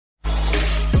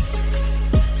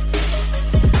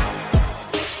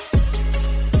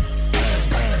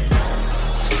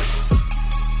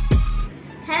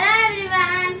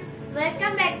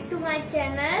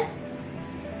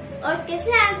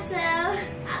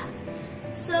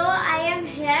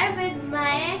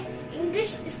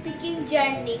Speaking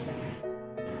journey.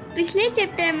 पिछले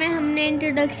chapter में हमने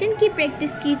इंट्रोडक्शन की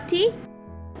प्रैक्टिस की थी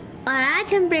और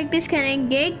आज हम प्रैक्टिस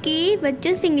करेंगे कि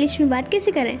बच्चों से इंग्लिश में बात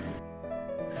कैसे करें।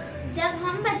 जब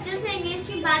हम बच्चों से इंग्लिश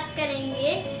में बात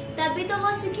करेंगे तभी तो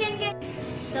वो सीखेंगे।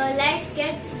 तो लेट्स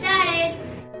गेट स्टार्टेड।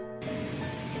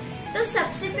 तो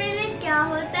सबसे पहले क्या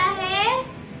होता है,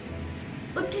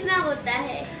 उठना होता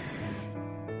है।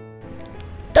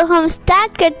 तो हम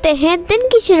स्टार्ट करते हैं दिन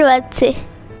की शुरुआत से।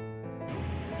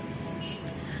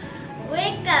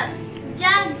 वेक अप,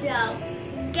 जाग जाओ,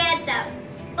 गेट अप,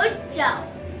 उठ जाओ।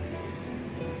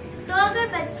 तो अगर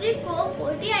बच्चे को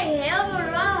पोटी आई है और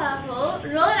वो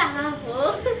रो रहा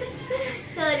हो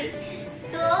सॉरी,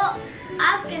 तो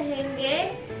आप कहेंगे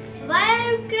Why are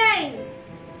you crying?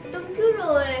 तुम क्यों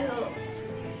रो रहे हो?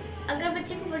 अगर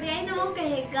बच्चे को पोटी आई तो वो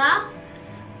कहेगा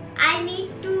I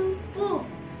need to poop,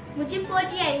 मुझे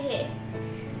पोटी आई है।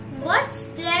 What's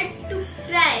there to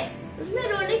cry? उसमें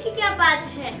रोने की क्या बात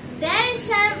है? There is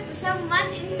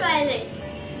someone in toilet.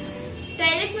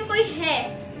 Toilet में कोई है।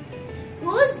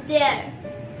 Who's there?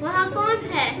 वहाँ कौन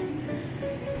है?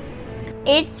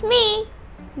 It's me,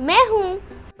 मैं हूँ।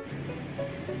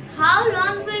 How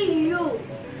long will you?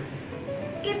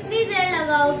 कितनी देर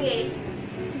लगाओगे?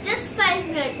 Just 5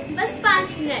 minutes, बस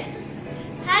 5 मिनट।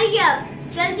 Hurry up,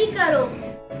 जल्दी करो।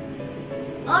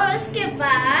 और उसके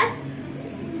बाद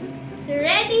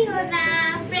रेडी होना,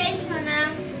 फ्रेश होना।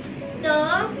 तो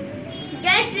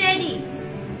गेट रेडी,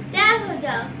 तैयार हो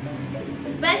जाओ।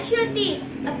 ब्रश योर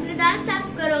टीथ, अपने दांत साफ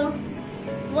करो।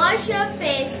 वॉश योर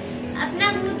फेस,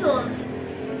 अपना मुंह धो।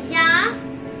 या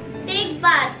टेक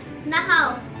बाथ,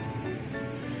 नहाओ।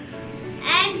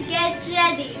 एंड गेट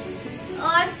रेडी,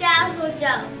 और तैयार हो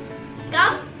जाओ।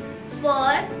 कम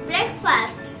फॉर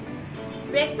ब्रेकफास्ट,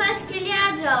 ब्रेकफास्ट के लिए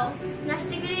आ जाओ,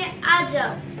 नाश्ते के लिए आ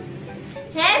जाओ।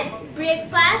 हैव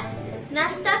ब्रेकफास्ट,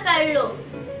 नाश्ता कर लो।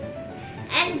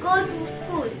 एंड गो टू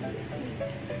स्कूल,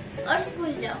 और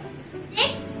स्कूल जाओ।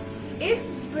 If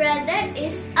brother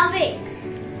is awake,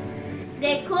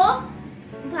 देखो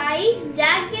भाई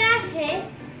जाग गया है।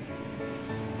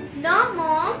 No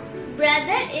mom,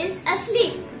 brother is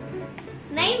asleep.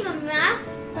 नहीं मम्मा,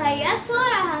 भैया सो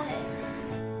रहा है।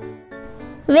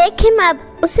 Wake him up,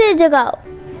 उसे जगाओ।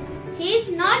 He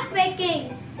is not waking,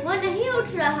 वो नहीं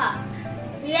उठ रहा।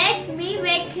 Let me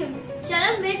wake him,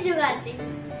 चलो मैं जगाती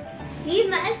हूँ। He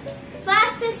must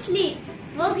fast asleep,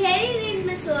 वो गहरी नींद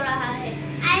में सो रहा है।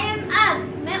 I am up,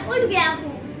 मैं उठ गया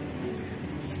हूँ।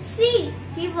 See,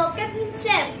 he woke up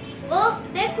himself, वो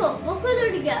देखो वो खुद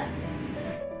उठ गया।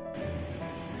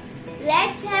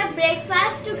 Let's have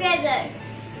breakfast together,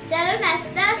 चलो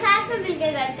नाश्ता साथ में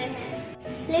मिलकर करते हैं।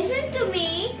 Listen to me,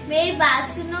 मेरी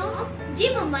बात सुनो।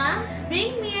 जी मम्मा,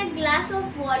 bring me a glass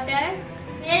of water,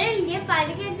 मेरे लिए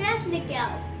पानी का गिलास लेके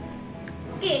आओ।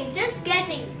 Okay, just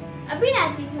getting, अभी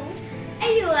लाती हूँ।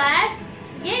 Here you are,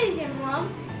 ये लीजिए मॉम।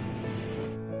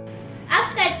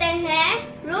 अब करते हैं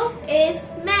room is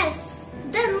mess.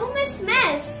 The room is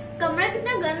mess, कमरा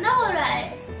कितना गंदा हो रहा है।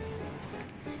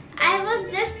 आई वॉज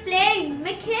जस्ट प्लेइंग,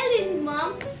 मैं खेल रही थी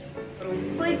मॉम।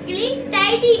 क्विकली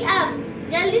टाइडी अप,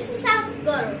 जल्दी से साफ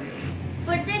करो।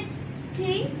 Put the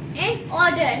thing in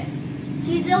order,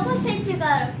 चीजों को सही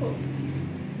जगह रखो।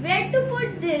 वेयर टू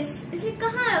पुट दिस, इसे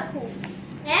कहाँ रखूं?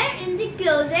 Here in the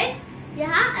closet,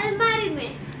 यहाँ अलमारी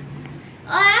में।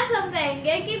 और अब हम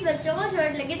कहेंगे कि बच्चों को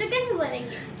चोट लगी तो कैसे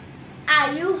बोलेंगे? Are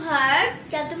you hurt?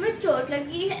 क्या तुम्हें चोट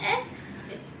लगी है?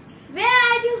 Where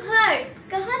are you hurt?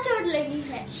 कहाँ चोट लगी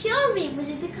है? Show me,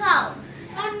 मुझे दिखाओ।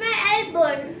 On my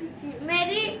elbow,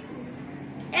 मेरी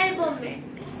एल्बो में।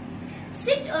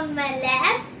 Sit on my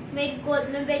lap, मेरी गोद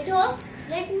में बैठो।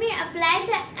 Let me apply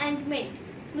the ointment,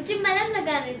 मुझे मलहम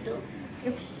लगाने दो।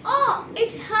 Oh,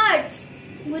 it hurts,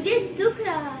 मुझे दुख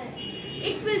रहा है।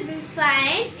 It will be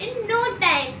fine in no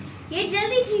time, ये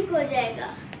जल्दी ठीक हो जाएगा।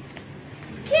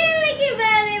 खेलने के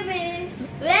बारे में।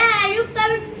 Where are you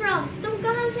coming from? तुम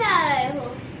कहाँ से आ रहे हो?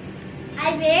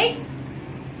 I went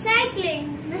cycling,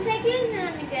 मैं साइकिलिंग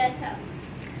चलाने गया था।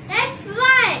 That's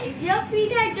why your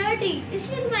feet are dirty,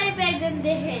 इसलिए तुम्हारे पैर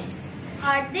गंदे हैं।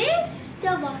 Are they?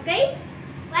 क्या वाकई?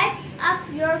 Wipe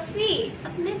up your feet,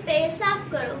 अपने पैर साफ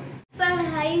करो।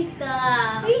 पढ़ाई का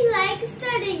We like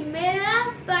studying, मेरा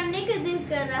पढ़ने का दिल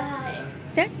कर रहा है।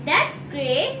 That's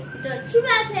great, तो अच्छी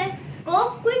बात है। Go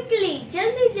quickly,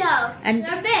 जल्दी जाओ।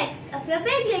 Your bag, अपना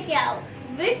बैग लेके आओ।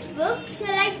 Which book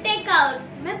shall I take out?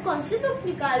 मैं कौन सी बुक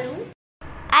निकालूं?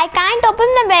 I can't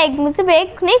open the bag, मुझसे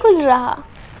बैग नहीं खुल रहा।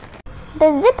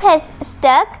 The zip has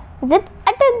stuck, zip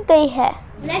अटक गई है।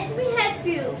 Let me help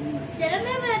you, चलो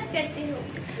मैं मदद करती हूँ।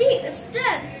 See, it's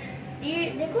done, ये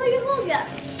देखो ये हो गया।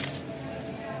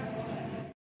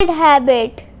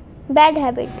 Habit, Bad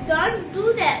habit. Don't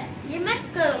do that. ये मत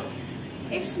करो.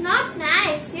 It's not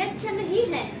nice. ये अच्छा नहीं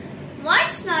है.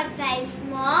 What's not nice,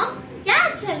 Mom? क्या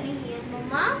अच्छा नहीं है,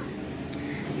 Mama?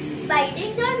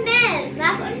 Biting your nail.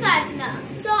 नाखून काटना.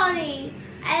 Sorry.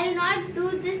 I'll not do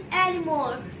this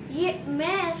anymore. ये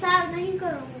मैं ऐसा नहीं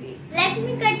करूँगी. Let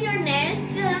me cut your nail.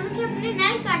 चलो मुझे अपने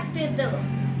nail काटने दो.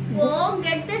 Go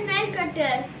get the nail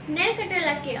cutter. Nail cutter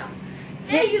लेके आओ.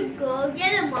 Here you go.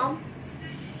 Yellow, Mom.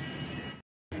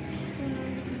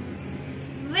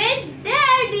 With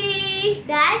Daddy.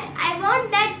 Dad, I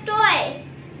want that toy.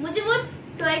 मुझे वो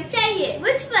toy चाहिए.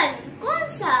 Which one?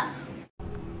 कौन सा?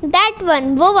 That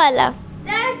one, वो वाला.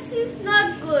 That seems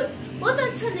not good. वो तो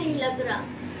अच्छा नहीं लग रहा.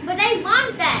 But I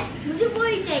want that. मुझे वो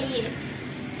ही चाहिए.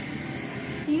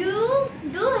 You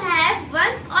do have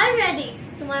one already.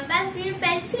 तुम्हारे पास ये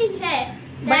पेंसिल है.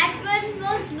 That one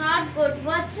was not good.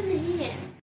 वो अच्छा नहीं है.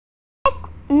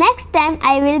 Next time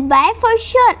I will buy for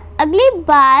sure. अगली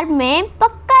बार मैं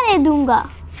पक्का ले दूंगा.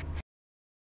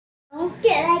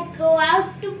 Can I go out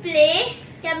to play?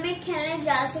 क्या मैं खेलने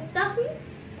जा सकता हूँ?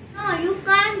 No, you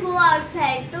can't go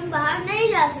outside. तुम बाहर नहीं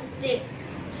जा सकते.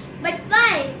 But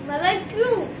why? मगर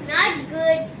क्यों? Not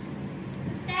good.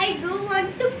 I don't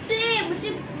want to play.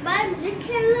 मुझे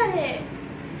खेलना है.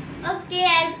 Okay,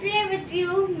 I'll play with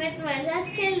you. मैं तुम्हारे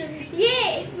साथ खेलूंगी.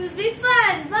 Yeah, it will be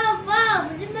fun.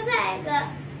 Wow, मुझे मजा आएगा.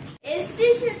 It's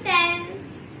tuition time.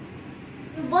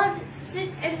 You both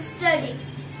sit and study.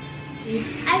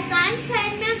 I can't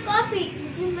find my copy.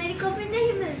 मुझे मेरी कॉपी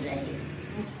नहीं मिल रही.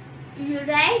 You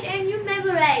write and you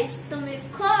memorize. तुम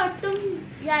लिखो और तुम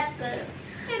याद करो.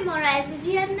 Memorize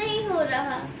मुझे याद नहीं हो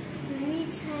रहा.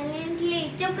 Read silently.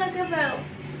 चुप करके पढ़ो.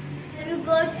 Have you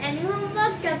got any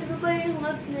homework? क्या तुम्हें कोई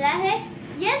homework मिला है?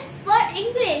 Yes, for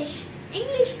English.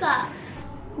 English का.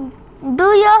 Do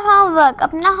your homework.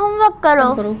 अपना homework करो.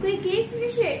 Quickly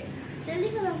finish it. जल्दी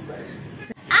खत्म करो.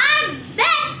 At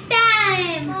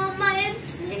bedtime. Mama, I'm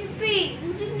sleepy.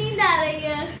 मुझे नींद आ रही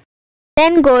है.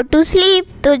 Then go to sleep.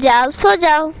 तो जाओ, सो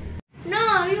जाओ. No,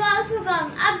 you also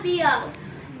come. अब भी आओ.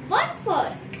 What for?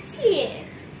 किस लिए?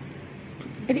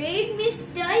 Read me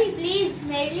story, please.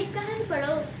 मेरे लिए कहानी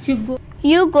पढ़ो.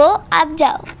 You go. अब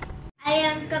जाओ. I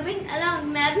am coming along.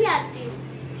 मैं भी आती हूँ.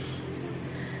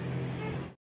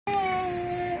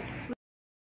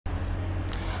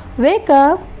 Wake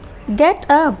up. Get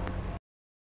up.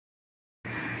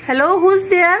 Hello, who's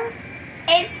there?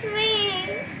 It's me.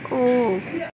 Oh.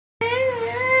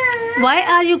 Why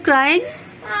are you crying?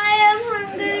 I am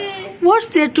hungry. What's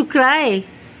there to cry?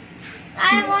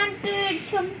 I want to eat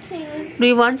something. Do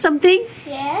you want something?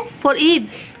 Yes. For eat?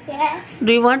 Yes.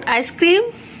 Do you want ice cream?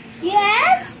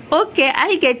 Yes. Okay,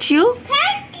 I'll get you.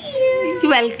 Thank you.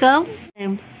 You're welcome.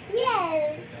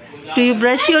 Yes. Do you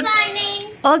brush your... Good morning.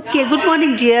 Okay, good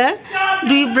morning, dear.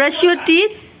 Do you brush your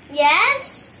teeth? Yes.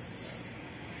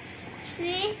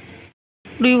 See?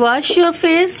 Do you wash your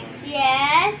face?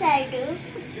 Yes, I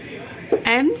do.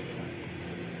 And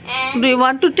And do you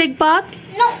want to take bath?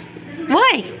 no,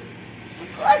 Why?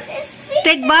 because it's winter.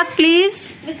 Take bath,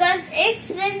 please. Because it's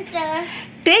winter.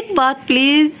 Take bath,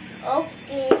 please.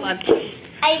 Okay. Bath.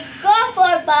 I go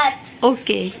for bath.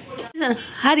 Okay.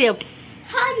 Hurry up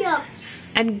Hurry up.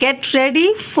 and get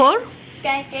ready for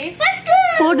Get ready for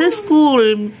school. the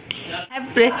school.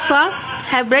 Have breakfast.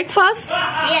 Have breakfast.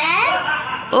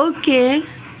 Yes. Okay.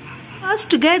 Us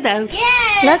together.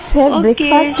 Yes. Let's have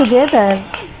breakfast together.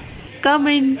 Come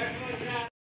in.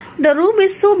 The room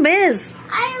is so mess.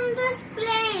 I am just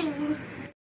playing.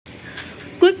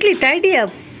 Quickly tidy up.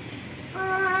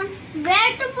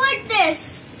 Where to put this?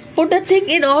 Put the thing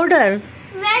in order.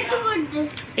 Where to put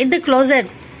this? In the closet.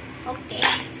 Okay.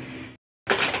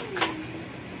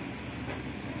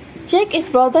 Check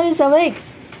if brother is awake.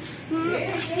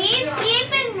 He's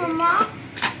sleeping, Mama.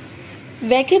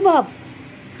 Wake him up.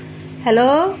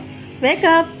 Hello? Wake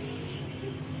up.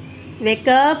 Wake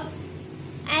up.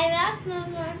 I love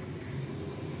Mama.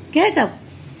 Get up.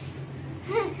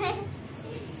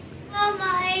 Mama,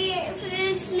 I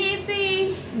feel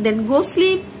sleepy. Then go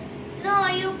sleep. No,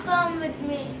 you come with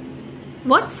me.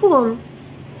 What for?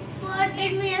 Tell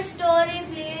me a story,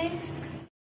 please.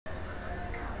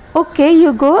 Okay,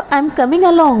 you go. I'm coming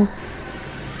along.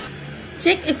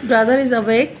 Check if brother is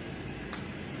awake.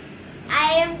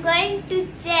 I am going to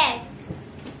check.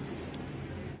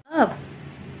 Up.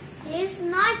 He's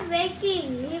not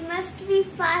waking. He must be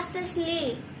fast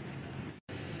asleep.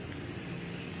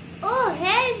 Oh,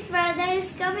 here his brother is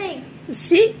coming.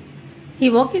 See? He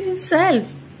woke in himself.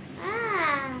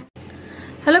 Ah.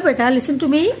 Hello, beta. Listen to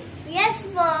me. Yes,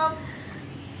 Bob.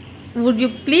 Would you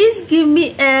please give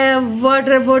me a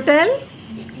water bottle?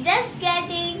 Just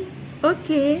getting.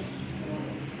 Okay.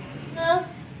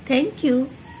 Thank you.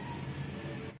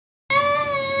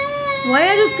 Why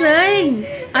are you crying?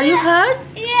 Are you hurt?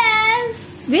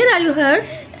 Yes. Where are you hurt?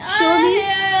 Show me.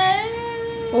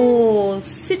 Oh,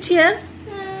 sit here.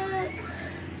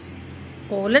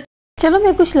 Oh, चलो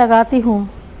मैं कुछ लगाती हूँ.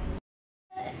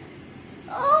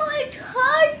 Oh, it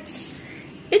hurts.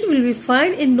 It will be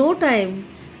fine in no time.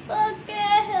 Okay.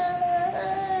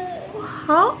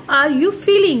 How are you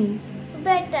feeling?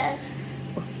 Better.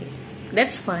 Okay,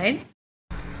 that's fine.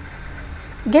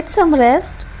 Get some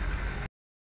rest.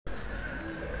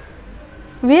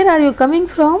 Where are you coming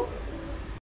from?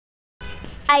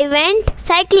 I went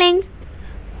cycling.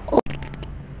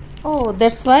 Oh,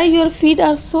 that's why your feet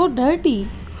are so dirty.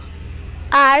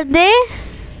 Are they?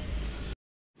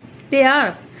 They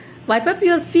are. Wipe up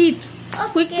your feet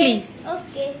quickly.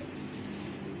 Okay.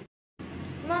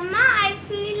 Mama, I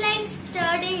feel like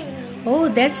studying. Oh,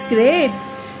 that's great.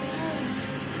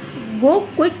 Go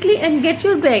quickly and get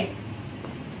your bag.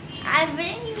 I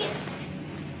bring it.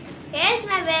 Here's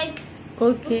my bag.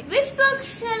 Okay. Which book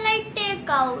shall I take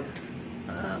out?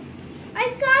 I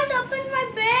can't open my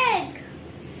bag.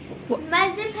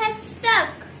 My zip has stuck.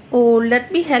 Oh,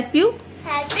 let me help you.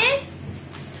 Has it?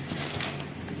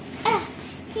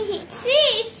 See,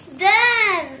 it's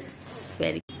done.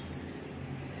 Very.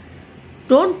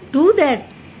 Don't do that.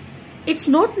 It's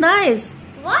not nice.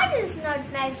 What is not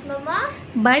nice, Mama?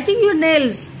 Biting your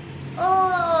nails.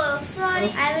 Oh, sorry.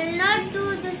 I will not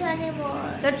do this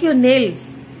anymore. Cut your nails.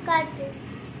 Cut it.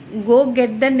 Go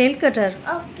get the nail cutter.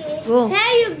 Okay. Go.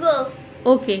 Here you go.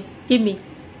 Okay, give me.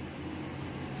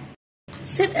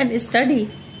 Sit and study.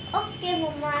 Okay,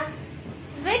 Mama.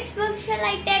 Which book shall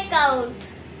I take out?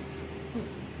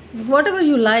 Whatever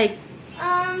you like.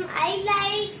 I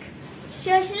like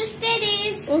social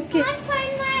studies. Okay. Can't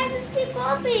find my SST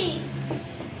copy.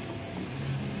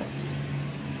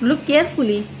 Look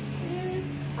carefully.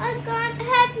 I can't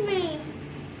help me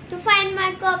to find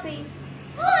my copy.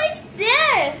 Oh, it's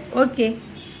there. Okay.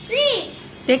 See.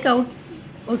 Take out.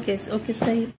 Okay,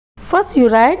 sahi. First you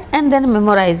write and then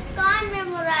memorize. Can't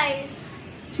memorize.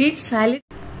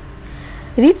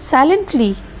 Read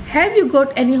silently. Have you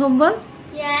got any homework?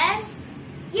 Yes.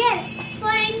 Yes,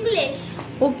 for English.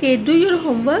 Okay, do your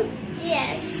homework.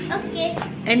 Yes. Okay.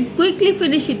 And quickly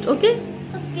finish it, okay?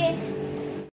 Okay.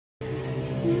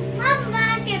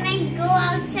 Mama, can I go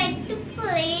outside to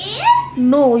play?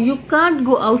 No, you can't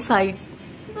go outside.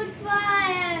 But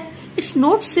why? It's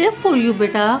not safe for you,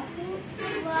 beta.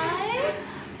 Why?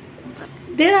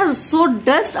 There are so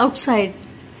dust outside.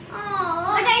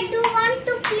 Oh, but I do want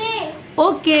to play.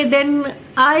 Okay, then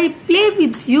I play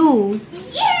with you.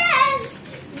 Yes!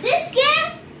 This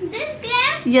game? This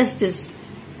game? Yes, this.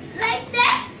 Like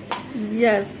that?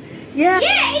 Yes. Yeah.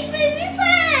 Yeah, it will be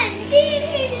fun.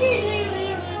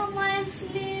 Mama, I'm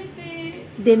sleepy.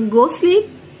 Then go sleep.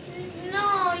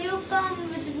 No, you come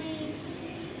with me.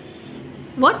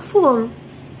 What for?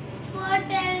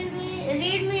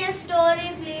 Read me a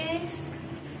story, please.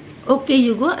 Okay,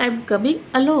 you go. I'm coming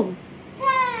along.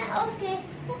 Okay.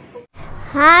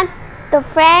 हाँ तो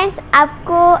friends,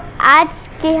 आपको आज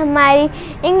की हमारी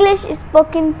English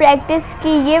spoken practice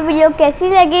की ये video कैसी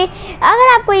लगी? अगर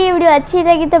आपको ये वीडियो अच्छी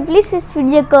लगी तो प्लीज़ इस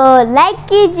वीडियो को लाइक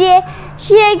कीजिए,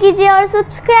 शेयर कीजिए और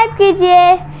सब्सक्राइब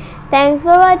कीजिए. Thanks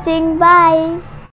for watching. बाय.